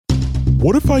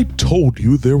What if I told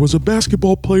you there was a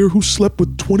basketball player who slept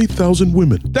with 20,000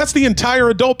 women? That's the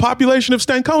entire adult population of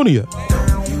Stankonia.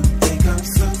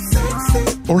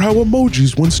 Or how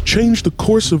emojis once changed the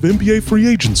course of NBA free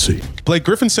agency. Blake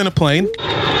Griffin sent a plane.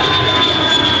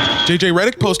 JJ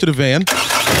Redick posted a van.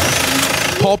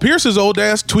 Paul Pierce's old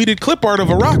ass tweeted clip art of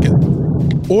a rocket.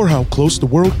 Or how close the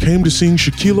world came to seeing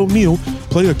Shaquille O'Neal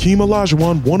play Hakeem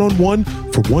Olajuwon one-on-one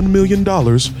for $1 million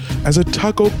as a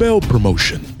Taco Bell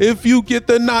promotion. If you get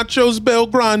the Nachos Bel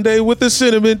Grande with a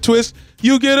cinnamon twist,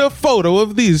 you get a photo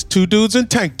of these two dudes in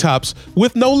tank tops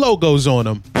with no logos on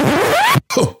them.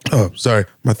 Sorry.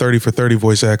 My 30 for 30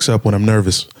 voice acts up when I'm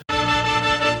nervous.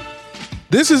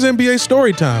 This is NBA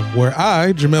Storytime, where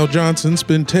I, Jamel Johnson,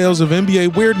 spin tales of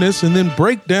NBA weirdness and then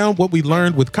break down what we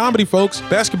learned with comedy folks,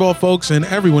 basketball folks, and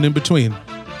everyone in between.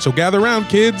 So gather around,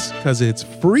 kids, because it's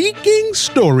freaking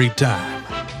story time.